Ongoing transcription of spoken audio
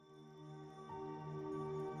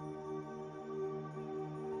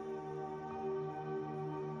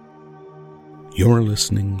You're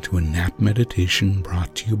listening to a nap meditation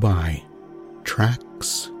brought to you by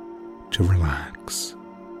Tracks to Relax.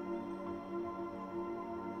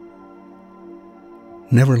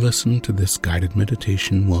 Never listen to this guided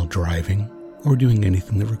meditation while driving or doing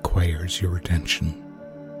anything that requires your attention.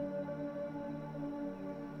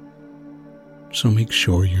 So make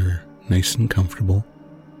sure you're nice and comfortable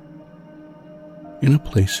in a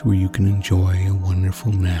place where you can enjoy a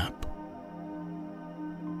wonderful nap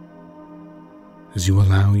as you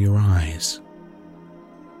allow your eyes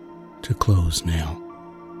to close now.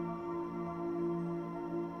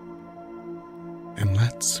 And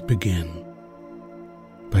let's begin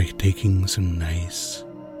by taking some nice,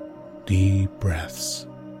 deep breaths,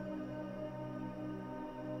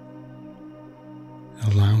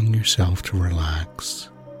 allowing yourself to relax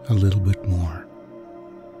a little bit more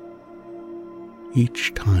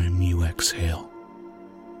each time you exhale.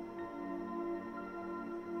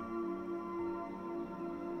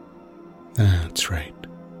 That's right.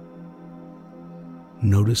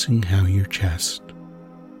 Noticing how your chest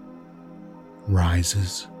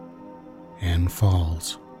rises and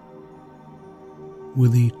falls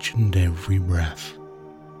with each and every breath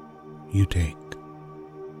you take.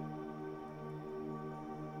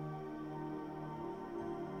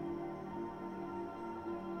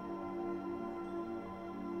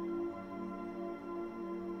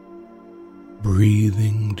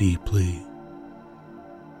 Breathing deeply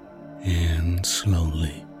and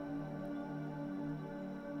slowly.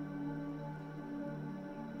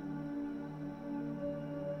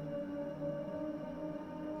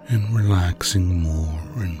 And relaxing more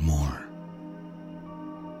and more.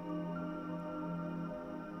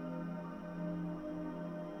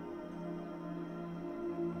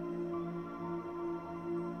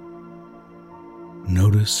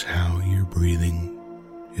 Notice how your breathing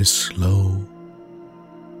is slow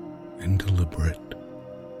and deliberate.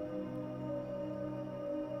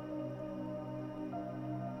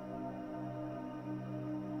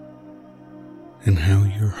 And how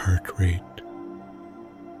your heart rate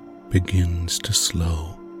begins to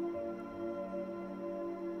slow.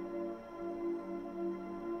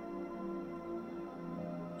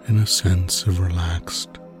 And a sense of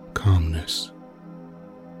relaxed calmness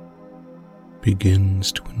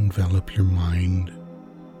begins to envelop your mind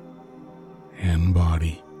and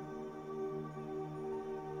body.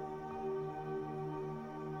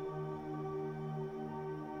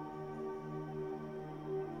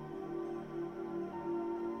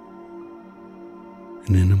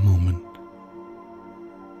 And in a moment,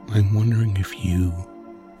 I'm wondering if you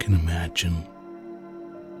can imagine,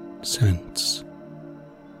 sense,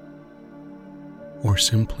 or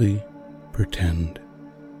simply pretend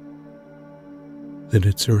that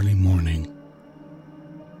it's early morning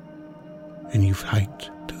and you've hiked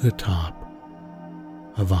to the top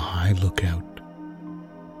of a high lookout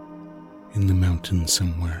in the mountains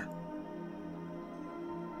somewhere.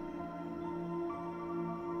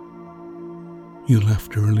 You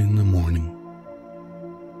left early in the morning,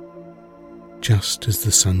 just as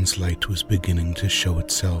the sun's light was beginning to show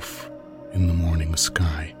itself in the morning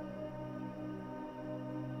sky.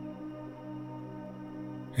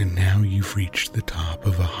 And now you've reached the top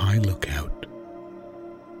of a high lookout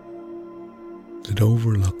that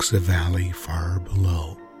overlooks a valley far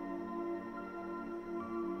below.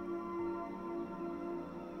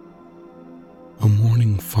 A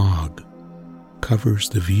morning fog covers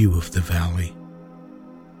the view of the valley,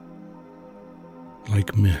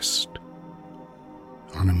 like mist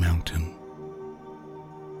on a mountain.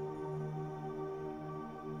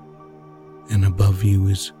 And above you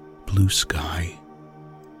is blue sky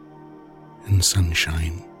and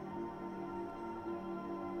sunshine.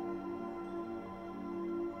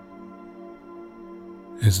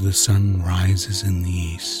 As the sun rises in the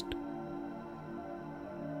east,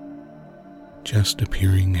 just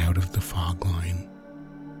appearing out of the fog line,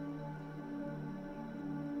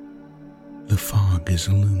 the fog is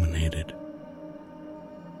illuminated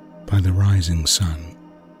by the rising sun.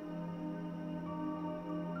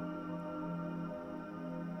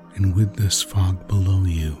 And with this fog below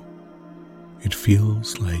you, it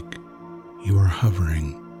feels like you are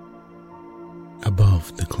hovering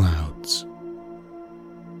above the clouds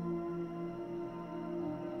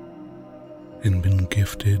and been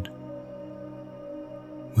gifted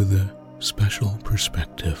with a special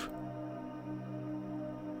perspective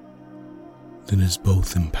that is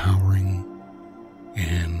both empowering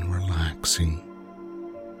and relaxing.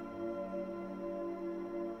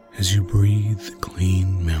 As you breathe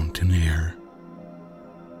clean mountain air,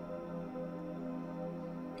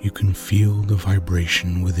 you can feel the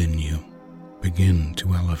vibration within you begin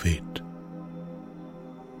to elevate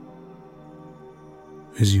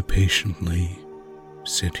as you patiently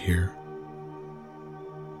sit here,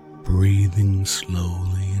 breathing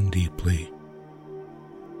slowly and deeply,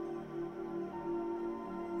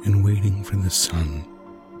 and waiting for the sun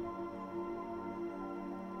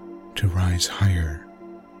to rise higher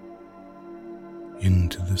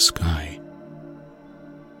into the sky.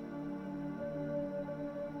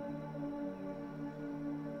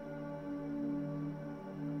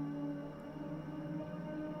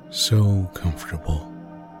 So comfortable,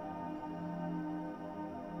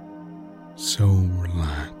 so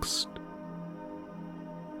relaxed,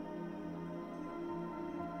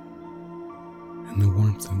 and the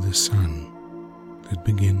warmth of the sun that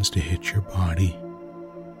begins to hit your body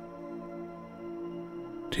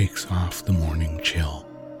takes off the morning chill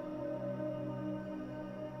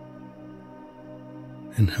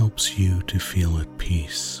and helps you to feel at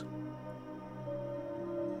peace.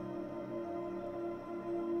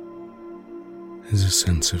 As a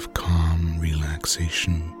sense of calm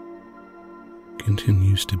relaxation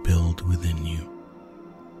continues to build within you,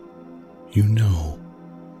 you know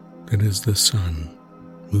that as the sun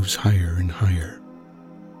moves higher and higher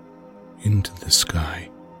into the sky,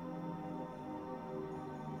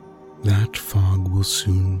 that fog will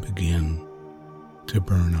soon begin to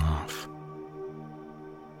burn off,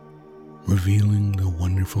 revealing the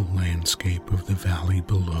wonderful landscape of the valley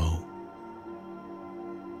below.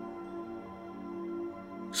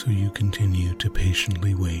 So you continue to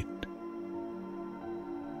patiently wait,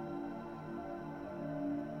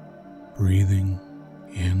 breathing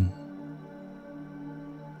in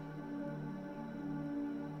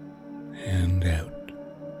and out,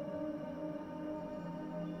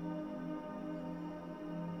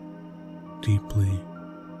 deeply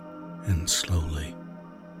and slowly.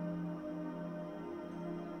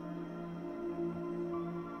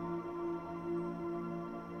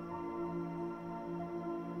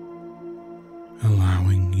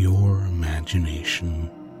 Allowing your imagination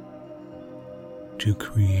to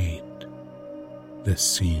create this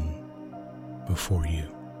scene before you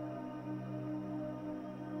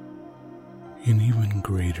in even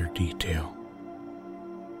greater detail.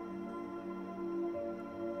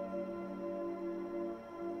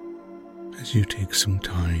 As you take some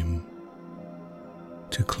time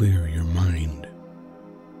to clear your mind,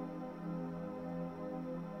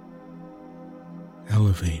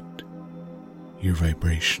 elevate your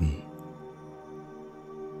vibration,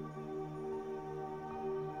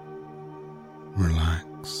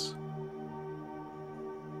 relax,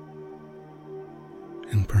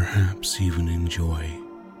 and perhaps even enjoy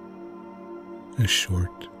a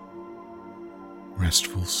short,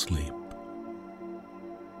 restful sleep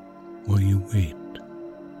while you wait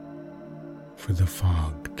for the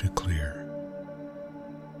fog to clear.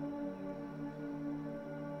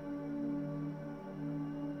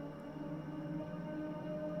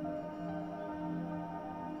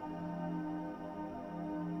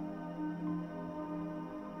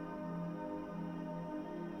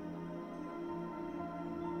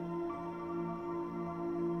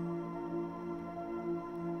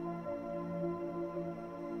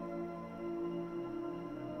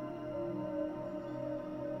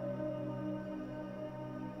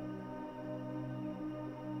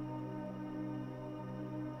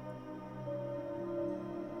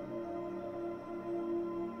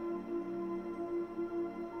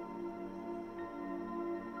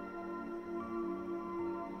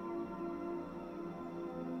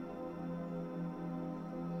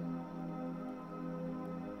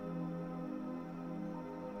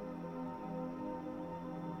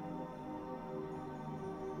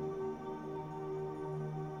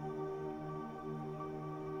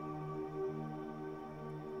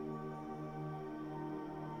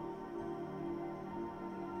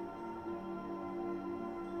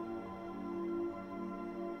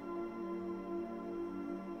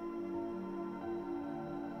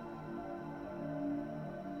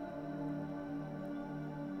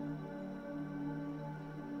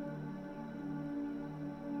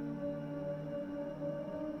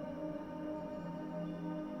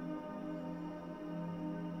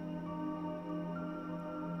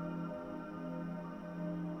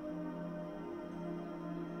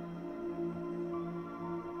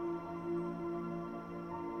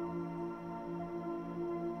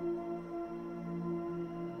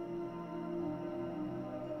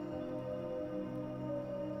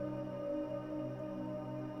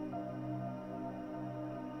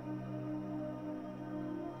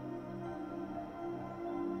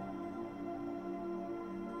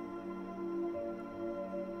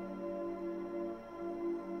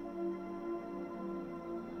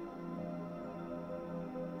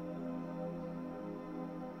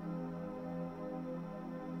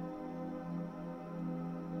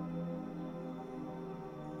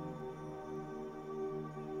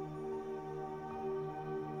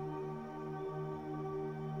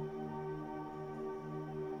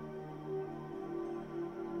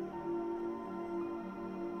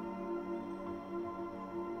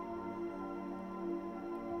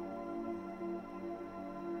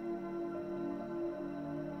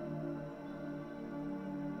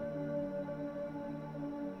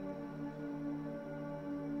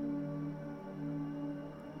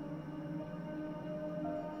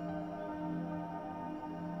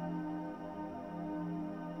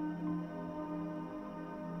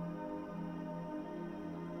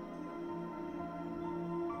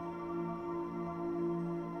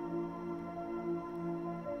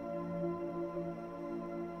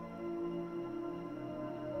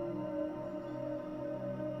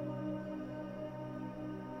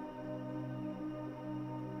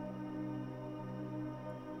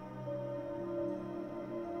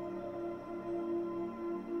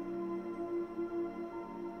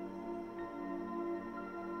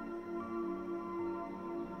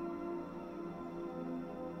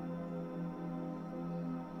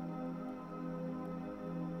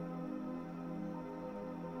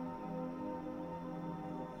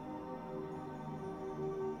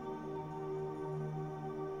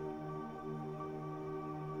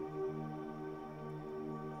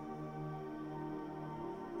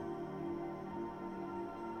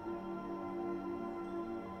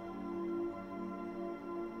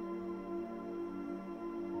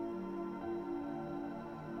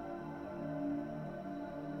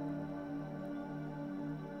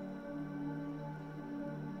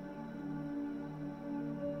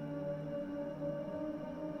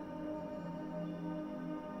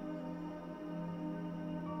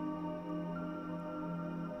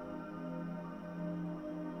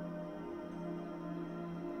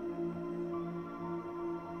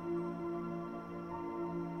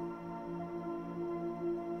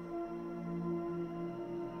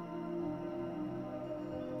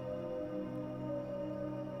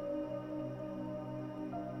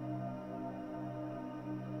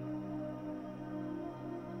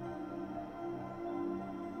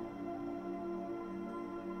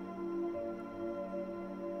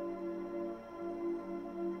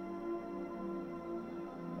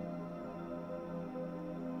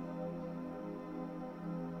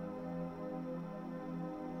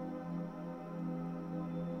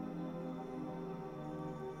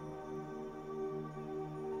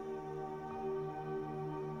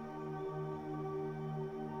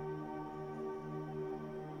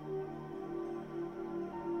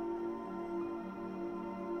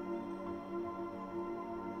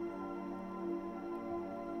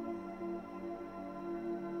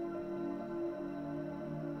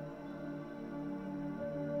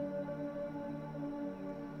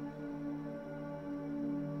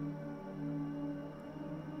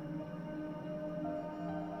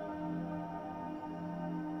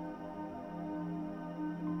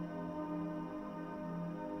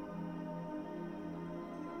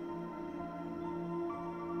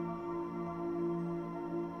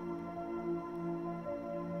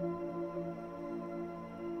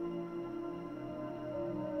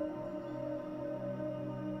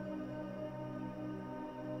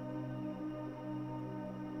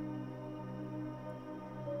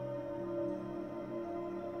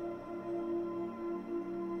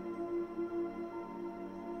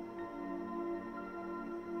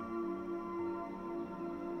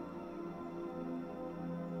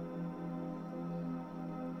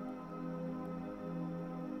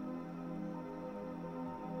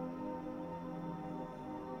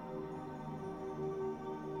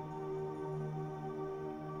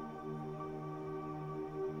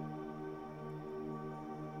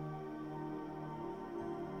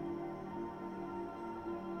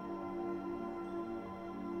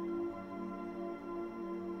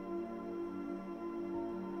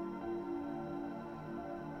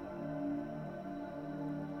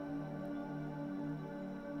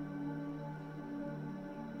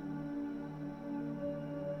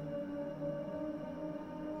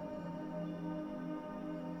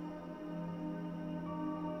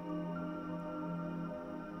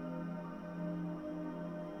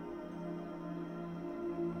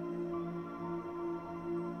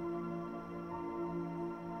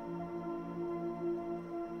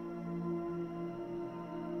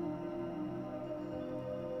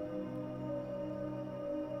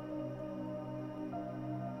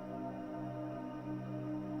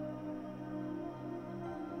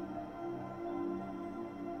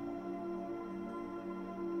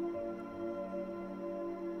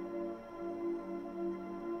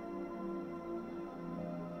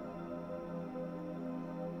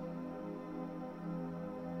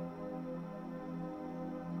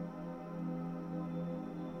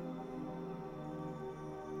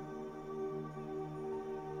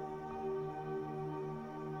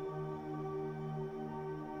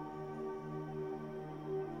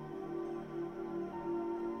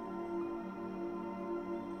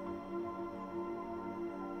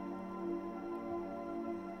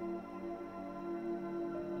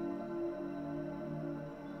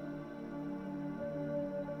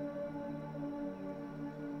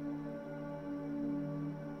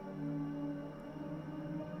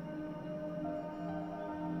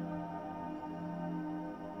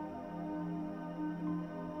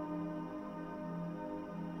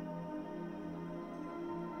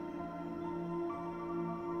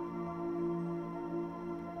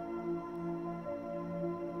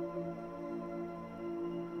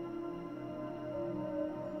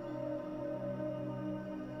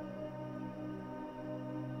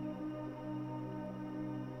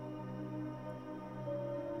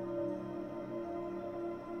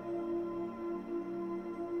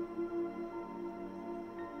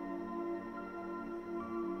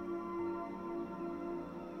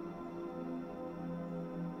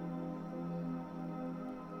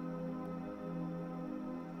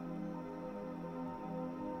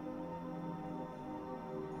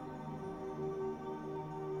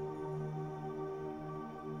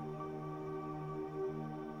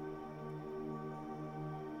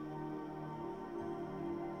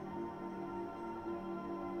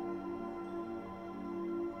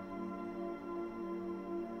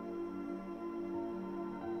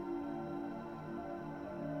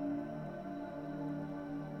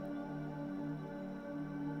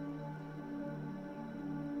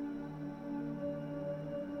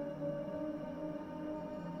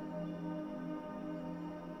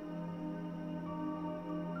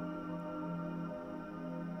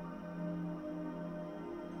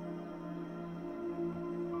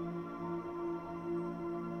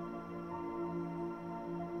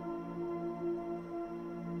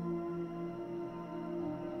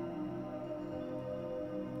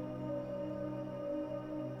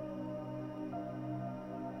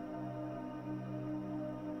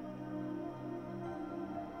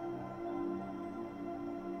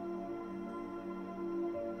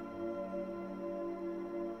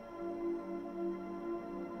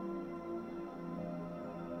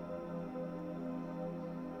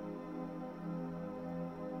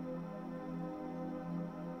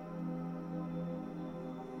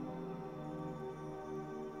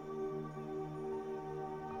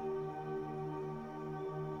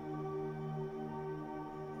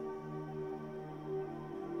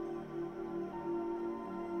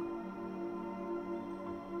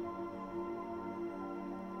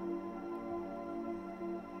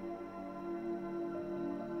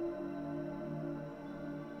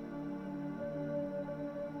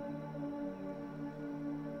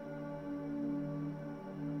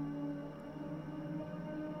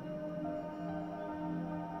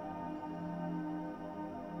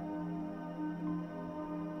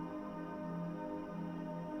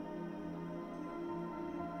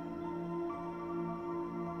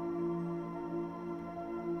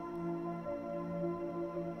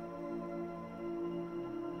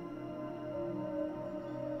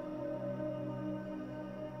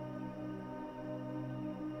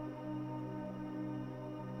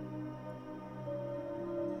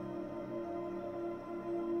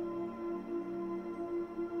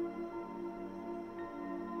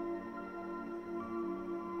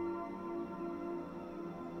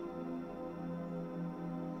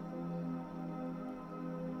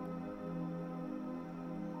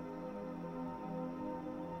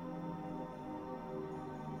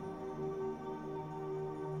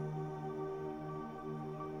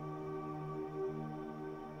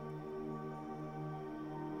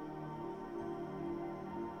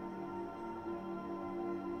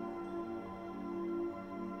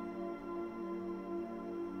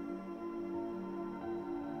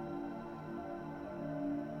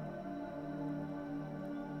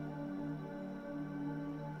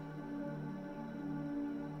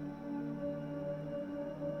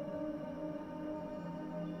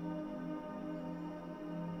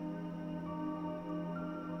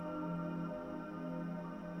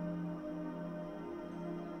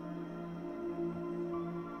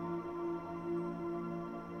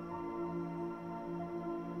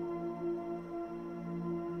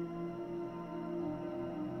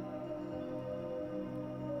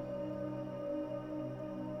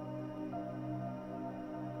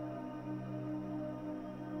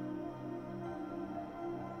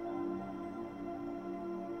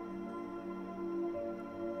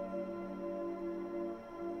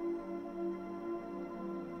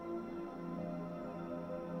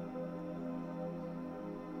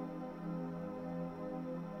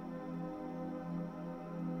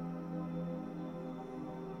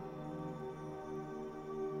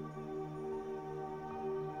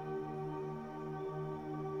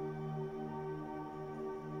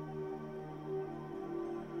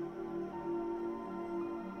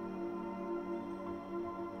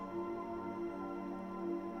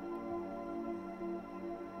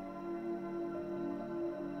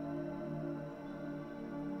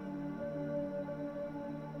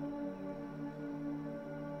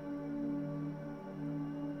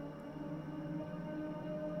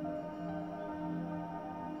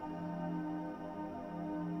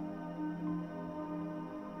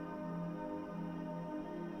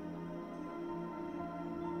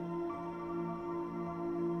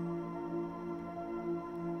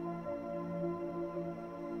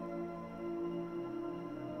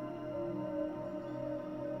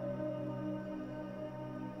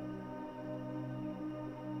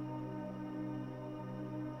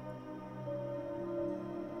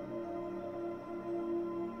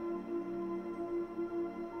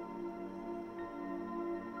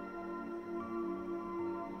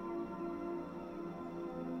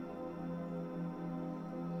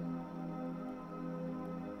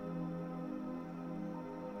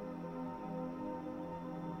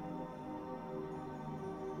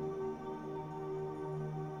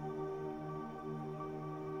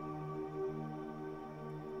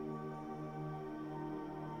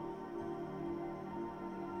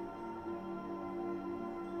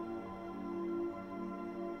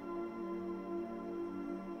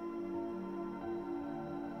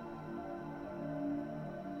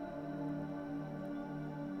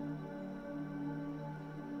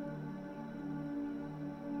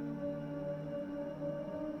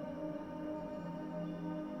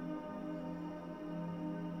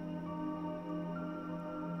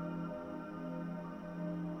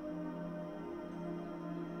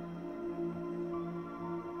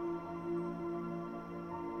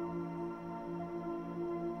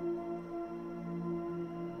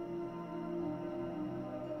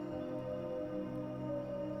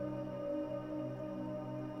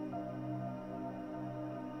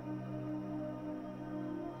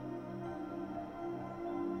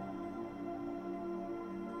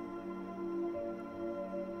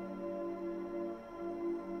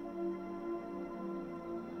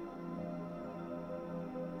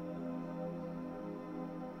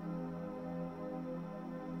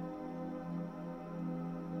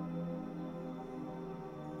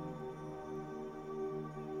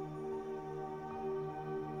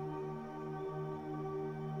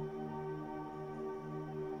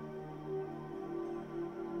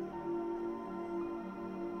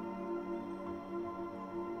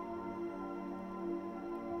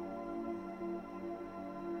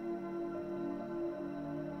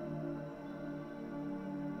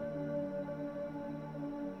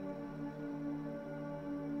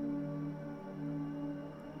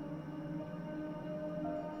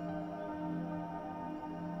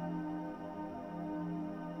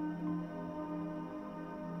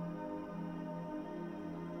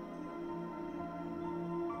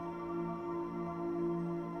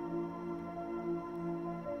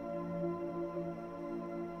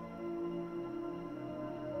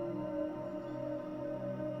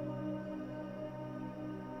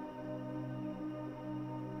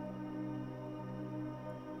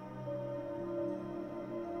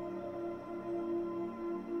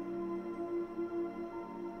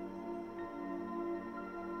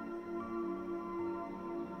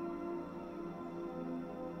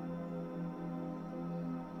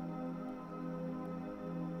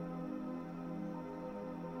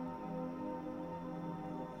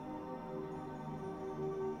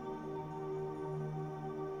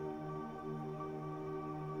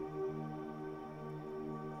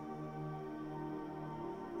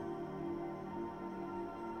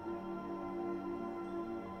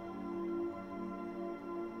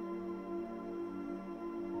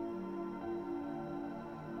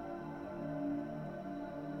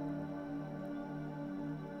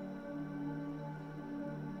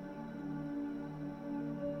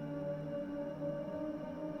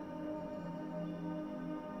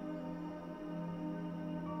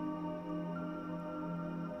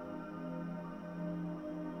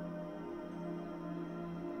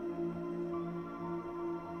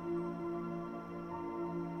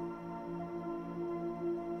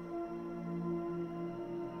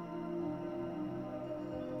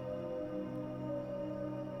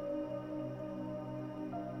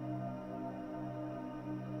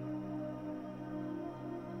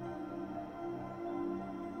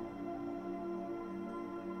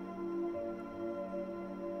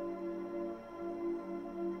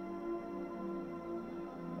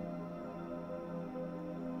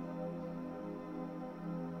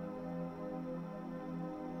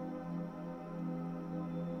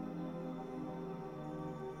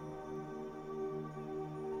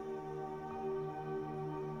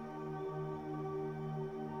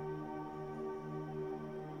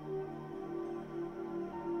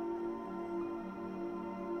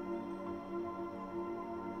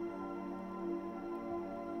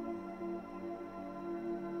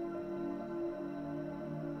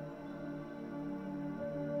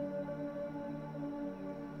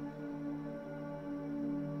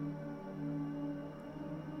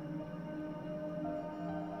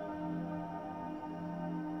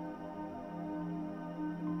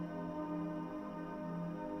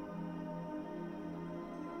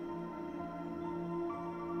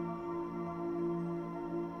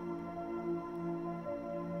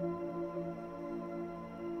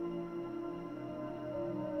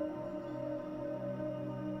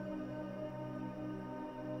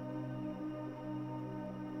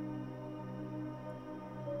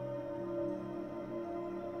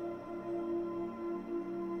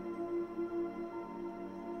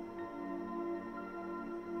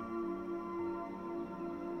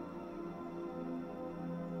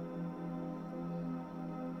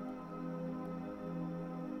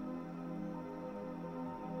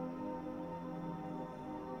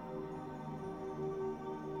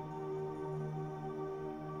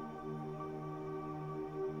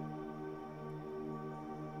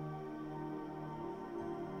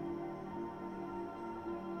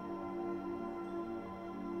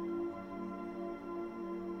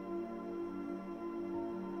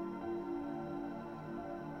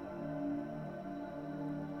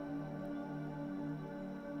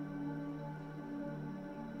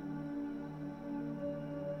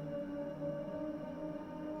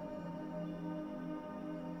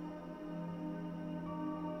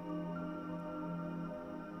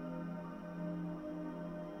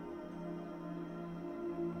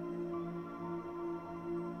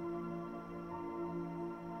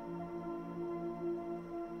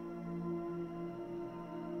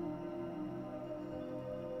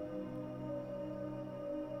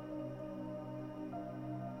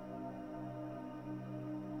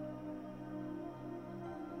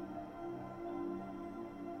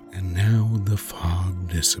 And now the fog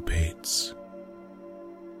dissipates,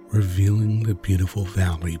 revealing the beautiful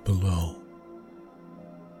valley below.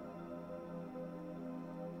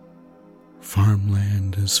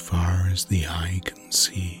 Farmland as far as the eye can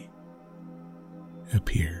see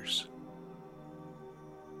appears,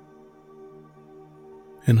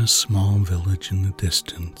 and a small village in the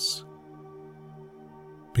distance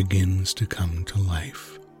begins to come to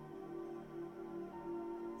life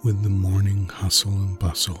with the morning hustle and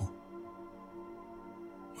bustle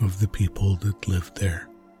of the people that live there.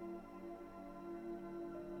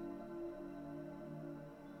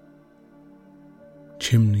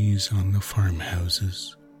 Chimneys on the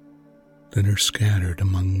farmhouses that are scattered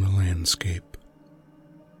among the landscape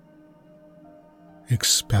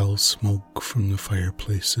expel smoke from the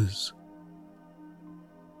fireplaces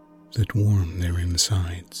that warm their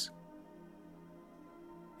insides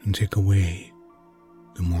and take away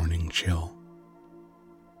the morning chill.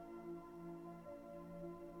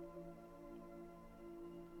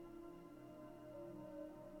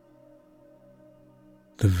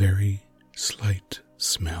 The very slight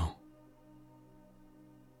smell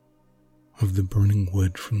of the burning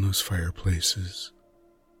wood from those fireplaces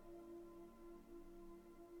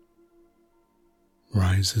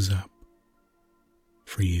rises up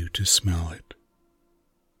for you to smell it.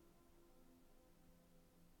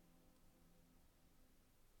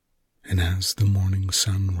 And as the morning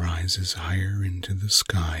sun rises higher into the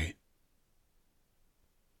sky,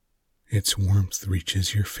 its warmth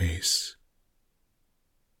reaches your face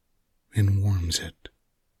and warms it.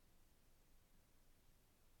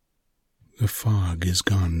 The fog is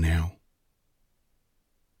gone now.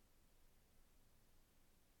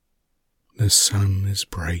 The sun is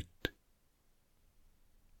bright.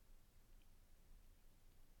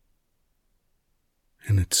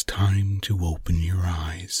 And it's time to open your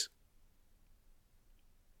eyes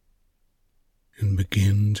and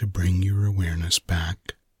begin to bring your awareness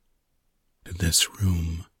back to this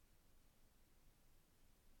room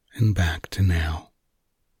and back to now.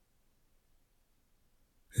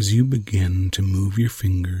 As you begin to move your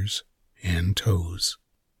fingers and toes,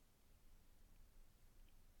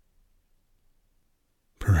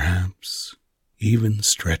 perhaps even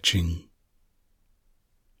stretching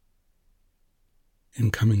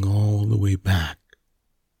and coming all the way back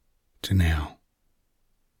to now,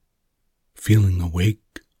 feeling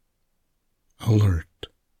awake, alert,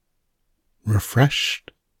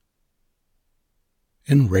 refreshed,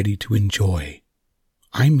 and ready to enjoy,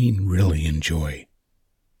 I mean really enjoy,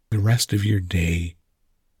 the rest of your day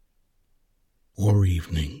or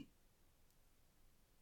evening.